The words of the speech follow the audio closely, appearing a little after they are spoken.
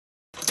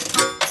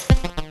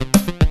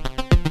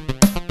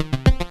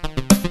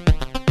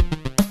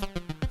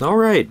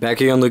Alright,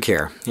 back again, Luke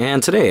here,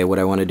 and today what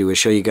I want to do is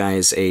show you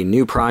guys a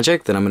new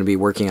project that I'm going to be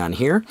working on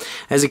here.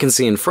 As you can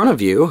see in front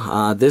of you,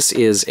 this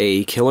is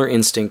a Killer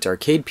Instinct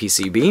arcade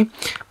PCB,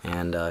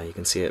 and you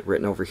can see it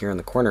written over here in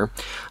the corner.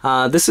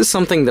 This is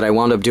something that I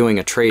wound up doing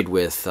a trade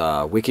with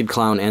Wicked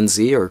Clown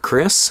NZ, or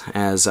Chris,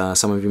 as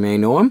some of you may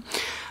know him.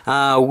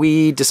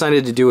 We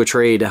decided to do a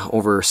trade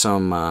over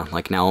some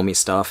like Naomi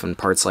stuff and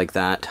parts like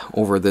that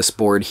over this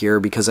board here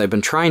because I've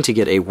been trying to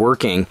get a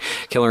working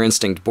Killer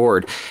Instinct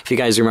board. If you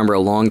guys remember, a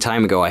long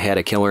time ago I had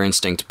a Killer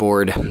Instinct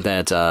board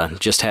that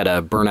just had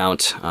a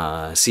burnout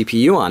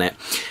CPU on it,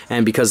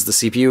 and because the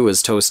CPU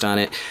was toast on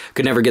it,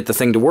 could never get the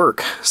thing to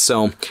work.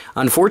 So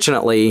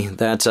unfortunately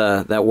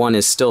that one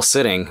is still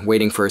sitting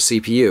waiting for a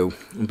CPU,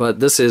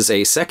 but this is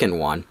a second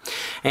one,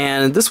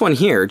 and this one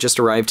here just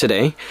arrived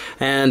today,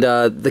 and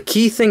the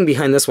key thing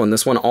behind this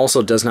one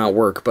also does not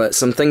work, but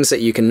some things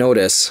that you can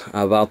notice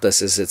about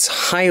this is it's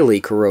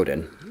highly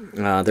corroded.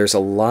 There's a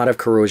lot of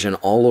corrosion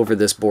all over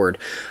this board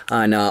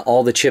on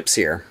all the chips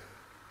here,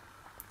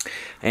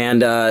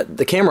 and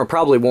the camera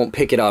probably won't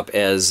pick it up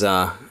as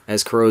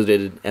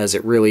corroded as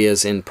it really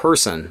is in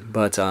person,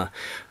 but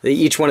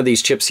each one of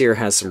these chips here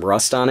has some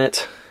rust on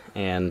it,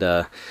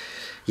 and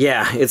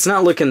yeah, it's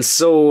not looking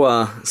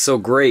so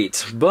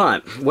great,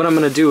 but what I'm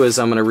going to do is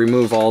I'm going to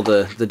remove all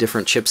the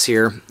different chips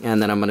here,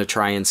 and then I'm going to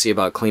try and see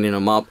about cleaning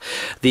them up.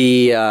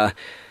 The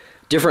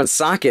different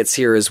sockets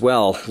here as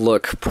well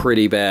look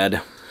pretty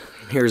bad.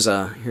 Here's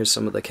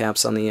some of the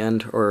caps on the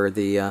end, or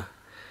the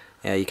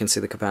yeah, you can see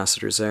the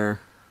capacitors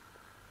there.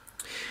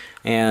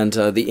 And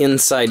the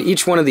inside,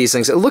 each one of these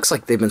things, it looks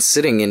like they've been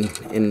sitting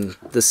in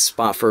this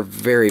spot for a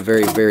very,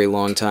 very, very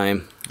long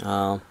time.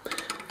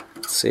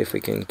 Let's see if we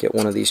can get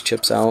one of these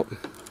chips out.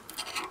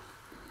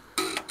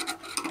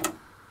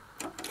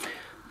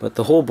 But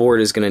the whole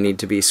board is going to need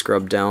to be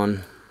scrubbed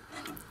down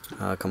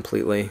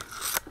completely.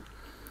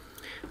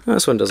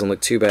 This one doesn't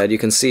look too bad. You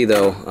can see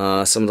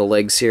though some of the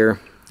legs here,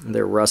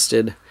 they're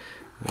rusted.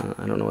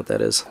 I don't know what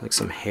that is, like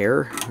some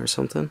hair or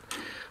something.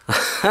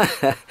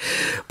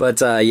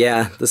 But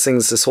yeah,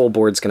 this whole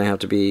board's gonna have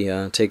to be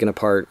taken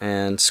apart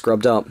and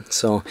scrubbed up.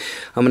 So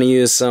I'm gonna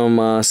use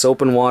some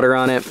soap and water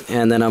on it,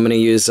 and then I'm gonna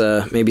use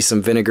maybe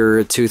some vinegar,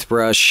 a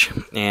toothbrush,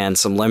 and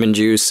some lemon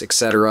juice,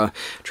 etc.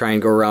 Try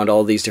and go around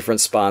all these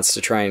different spots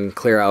to try and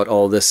clear out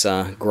all this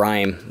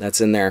grime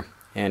that's in there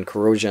and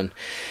corrosion.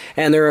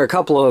 And there are a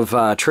couple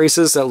of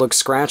traces that look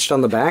scratched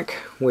on the back,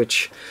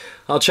 which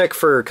I'll check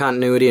for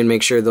continuity and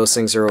make sure those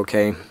things are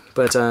okay.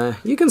 But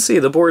you can see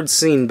the board's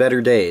seen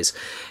better days.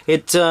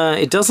 It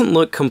doesn't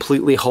look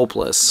completely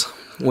hopeless,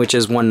 which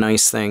is one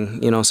nice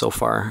thing, you know, so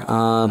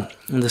far.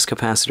 This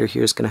capacitor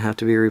here is going to have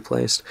to be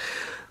replaced.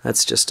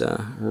 That's just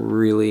a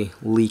really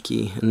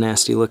leaky,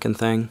 nasty looking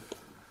thing.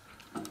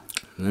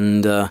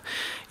 And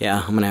yeah,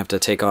 I'm going to have to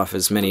take off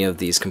as many of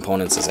these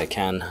components as I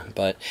can.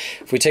 But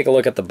if we take a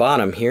look at the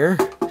bottom here,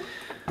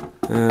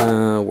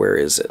 where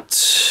is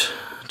it?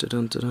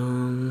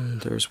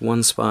 There's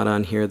one spot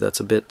on here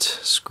that's a bit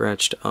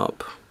scratched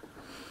up,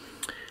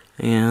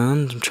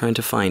 and I'm trying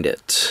to find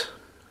it.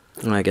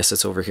 Well, I guess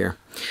it's over here.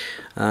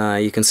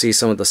 You can see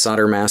some of the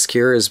solder mask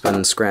here has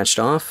been scratched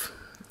off.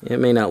 It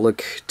may not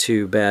look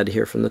too bad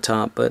here from the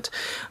top, but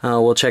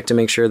we'll check to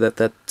make sure that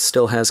that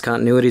still has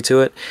continuity to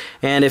it.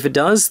 And if it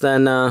does,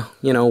 then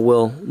you know,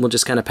 we'll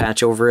just kind of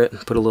patch over it,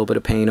 put a little bit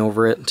of paint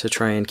over it to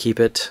try and keep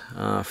it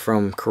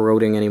from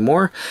corroding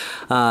anymore.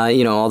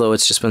 You know, although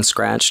it's just been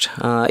scratched.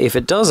 If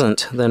it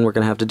doesn't, then we're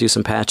going to have to do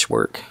some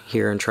patchwork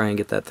here and try and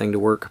get that thing to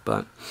work.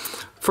 But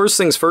first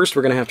things first,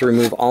 we're going to have to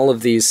remove all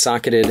of these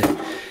socketed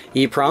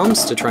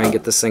EPROMs to try and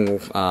get this thing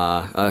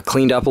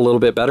cleaned up a little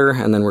bit better,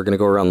 and then we're going to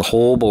go around the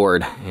whole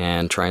board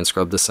and try and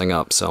scrub this thing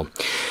up. So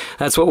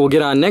that's what we'll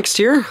get on next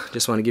here.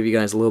 Just want to give you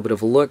guys a little bit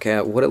of a look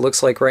at what it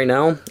looks like right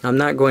now. I'm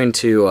not going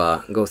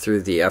to go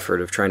through the effort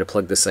of trying to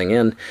plug this thing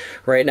in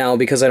right now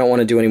because I don't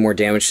want to do any more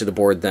damage to the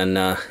board than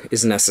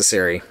is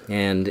necessary.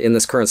 And in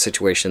this current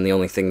situation, the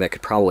only thing that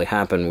could probably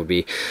happen would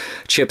be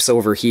chips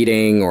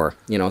overheating or,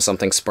 you know,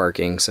 something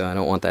sparking, so I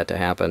don't want that to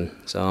happen.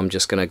 So I'm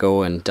just going to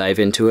go and dive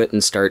into it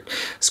and start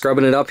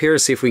scrubbing it up here,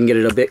 see if we can get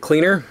it a bit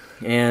cleaner,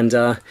 and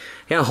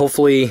yeah,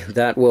 hopefully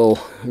that will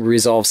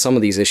resolve some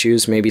of these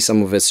issues. Maybe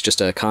some of it's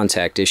just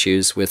contact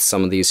issues with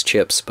some of these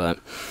chips, but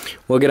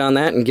we'll get on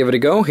that and give it a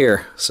go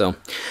here. So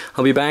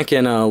I'll be back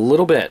in a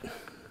little bit.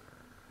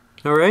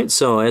 Alright,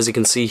 so as you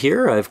can see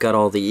here, I've got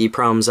all the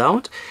EPROMs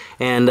out,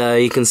 and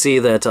you can see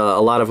that a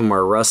lot of them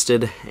are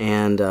rusted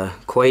and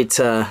quite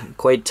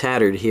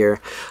tattered here.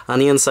 On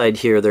the inside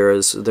here,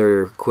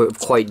 they're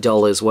quite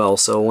dull as well,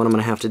 so what I'm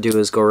going to have to do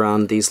is go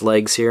around these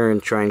legs here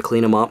and try and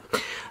clean them up.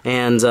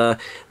 And a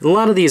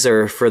lot of these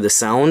are for the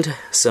sound,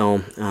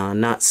 so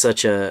not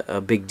such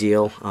a big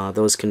deal.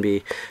 Those can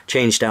be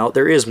changed out.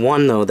 There is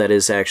one, though, that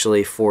is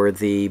actually for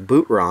the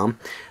boot ROM,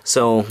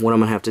 so what I'm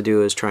going to have to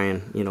do is try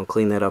and, you know,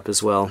 clean that up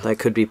as well. That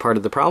could be part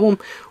of the problem,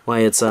 why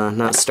it's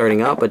not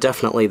starting up, but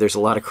definitely there's a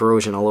lot of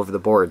corrosion all over the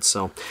board.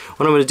 So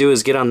what I'm going to do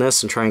is get on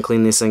this and try and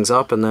clean these things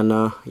up, and then,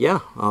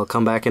 yeah, I'll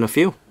come back in a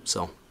few.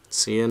 So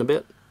see you in a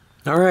bit.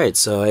 Alright,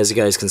 so as you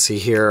guys can see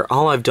here,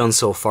 all I've done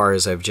so far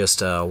is I've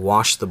just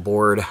washed the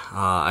board.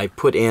 I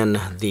put in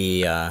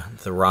the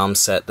ROM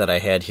set that I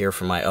had here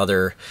from my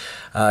other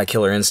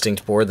Killer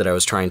Instinct board that I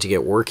was trying to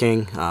get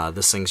working.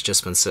 This thing's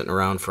just been sitting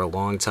around for a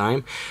long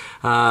time.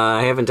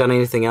 I haven't done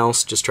anything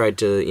else, just tried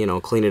to, you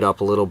know, clean it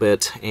up a little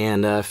bit,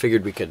 and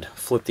figured we could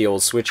flip the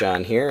old switch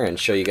on here and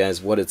show you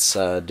guys what it's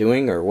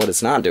doing or what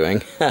it's not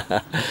doing.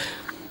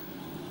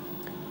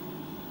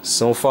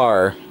 So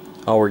far,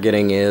 all we're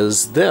getting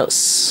is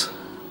this,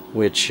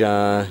 which,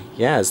 yeah,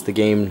 is the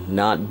game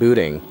not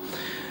booting.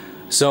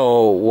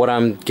 So what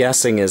I'm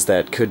guessing is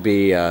that could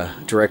be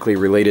directly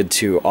related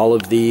to all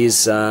of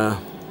these,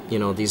 you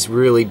know, these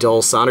really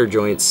dull solder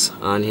joints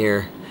on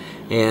here.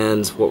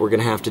 And what we're going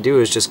to have to do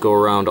is just go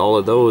around all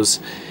of those.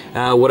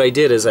 What I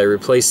did is I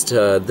replaced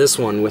this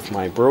one with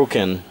my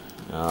broken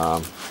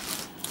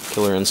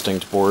Killer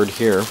Instinct board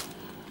here.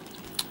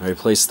 I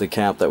replaced the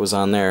cap that was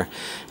on there,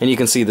 and you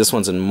can see this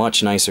one's in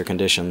much nicer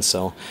condition.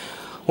 So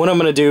what I'm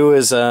going to do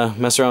is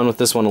mess around with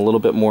this one a little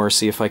bit more,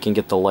 see if I can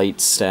get the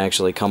lights to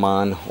actually come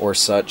on or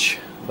such.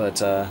 But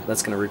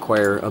that's going to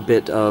require a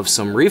bit of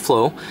some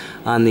reflow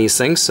on these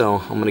things, so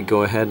I'm going to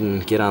go ahead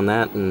and get on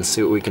that and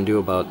see what we can do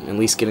about at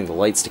least getting the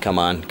lights to come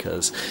on,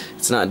 because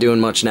it's not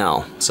doing much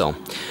now. So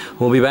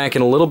we'll be back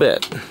in a little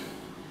bit.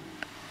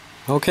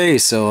 Okay,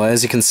 so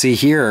as you can see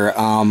here,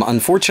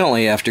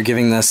 unfortunately, after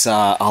giving this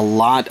a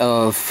lot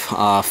of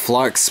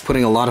flux,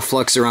 putting a lot of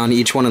flux around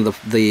each one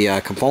of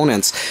the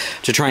components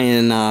to try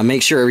and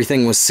make sure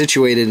everything was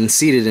situated and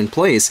seated in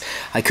place,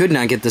 I could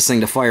not get this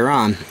thing to fire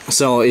on.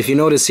 So if you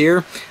notice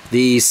here,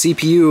 the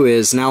CPU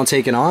is now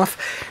taken off,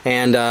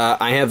 and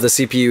I have the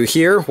CPU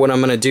here. What I'm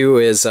going to do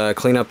is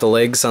clean up the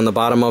legs on the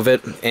bottom of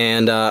it,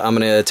 and I'm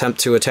going to attempt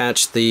to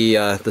attach the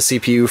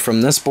CPU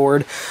from this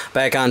board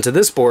back onto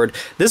this board.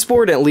 This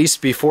board, at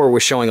least before,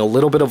 was showing a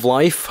little bit of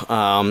life.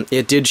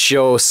 It did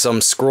show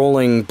some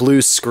scrolling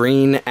blue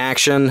screen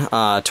action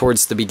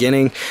towards the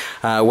beginning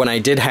when I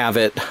did have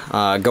it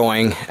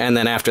going, and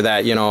then after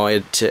that, you know,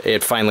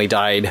 it finally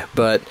died.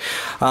 But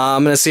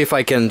I'm going to see if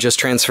I can just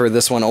transfer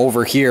this one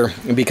over here,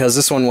 because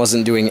this one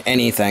wasn't doing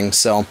anything.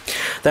 So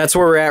that's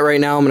where we're at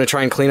right now. I'm going to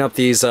try and clean up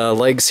these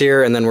legs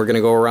here, and then we're going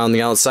to go around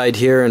the outside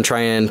here and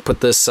try and put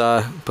this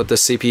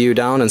CPU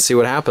down and see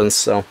what happens.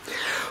 So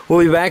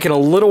we'll be back in a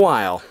little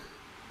while.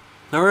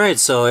 Alright,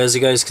 so as you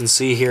guys can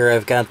see here,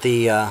 I've got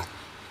the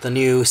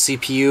new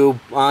CPU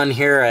on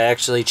here. I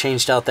actually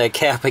changed out that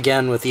cap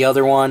again with the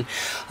other one.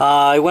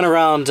 I went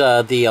around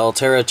the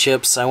Altera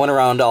chips. I went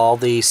around all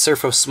the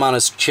surface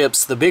mounted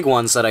chips, the big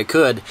ones that I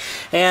could,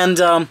 and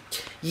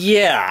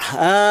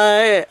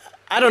yeah,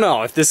 I don't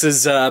know if this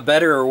is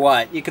better or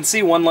what. You can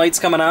see one light's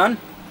coming on,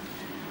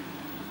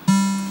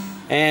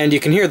 and you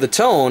can hear the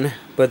tone,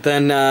 but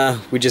then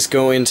we just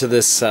go into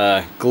this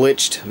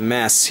glitched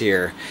mess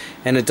here,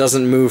 and it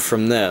doesn't move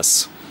from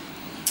this.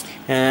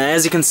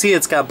 As you can see,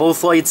 it's got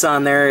both lights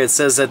on there. It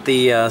says that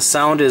the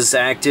sound is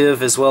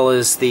active as well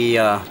as the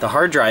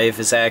hard drive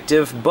is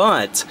active,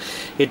 but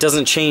it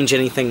doesn't change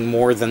anything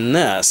more than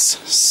this.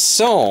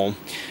 So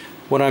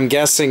what I'm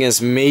guessing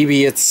is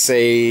maybe it's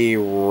a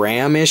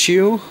RAM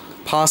issue,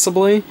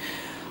 possibly.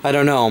 I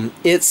don't know.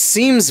 It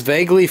seems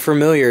vaguely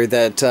familiar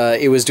that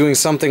it was doing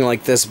something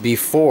like this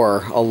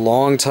before, a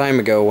long time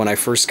ago when I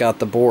first got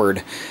the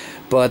board.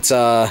 But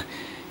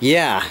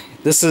yeah,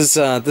 this is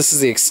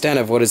the extent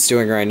of what it's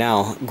doing right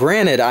now.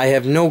 Granted, I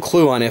have no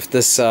clue on if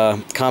this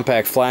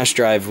compact flash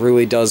drive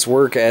really does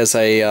work, as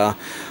I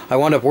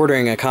wound up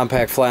ordering a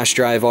compact flash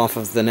drive off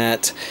of the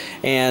net,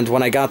 and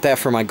when I got that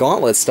for my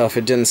Gauntlet stuff,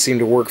 it didn't seem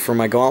to work for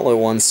my Gauntlet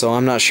one, so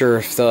I'm not sure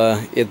if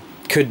it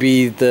could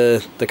be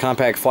the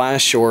compact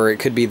flash or it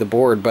could be the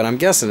board, but I'm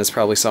guessing it's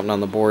probably something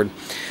on the board.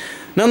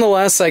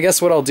 Nonetheless, I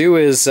guess what I'll do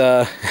is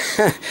try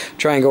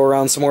and go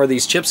around some more of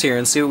these chips here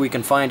and see what we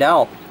can find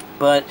out.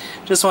 But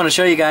just want to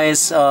show you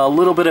guys a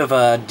little bit of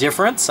a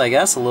difference, I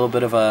guess, a little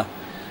bit of a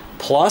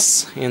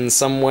plus in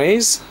some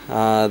ways.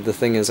 The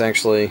thing is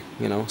actually,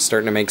 you know,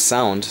 starting to make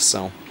sound,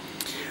 so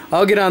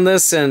I'll get on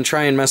this and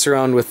try and mess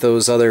around with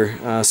those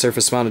other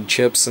surface mounted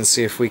chips and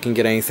see if we can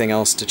get anything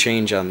else to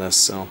change on this.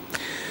 So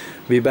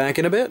be back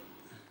in a bit.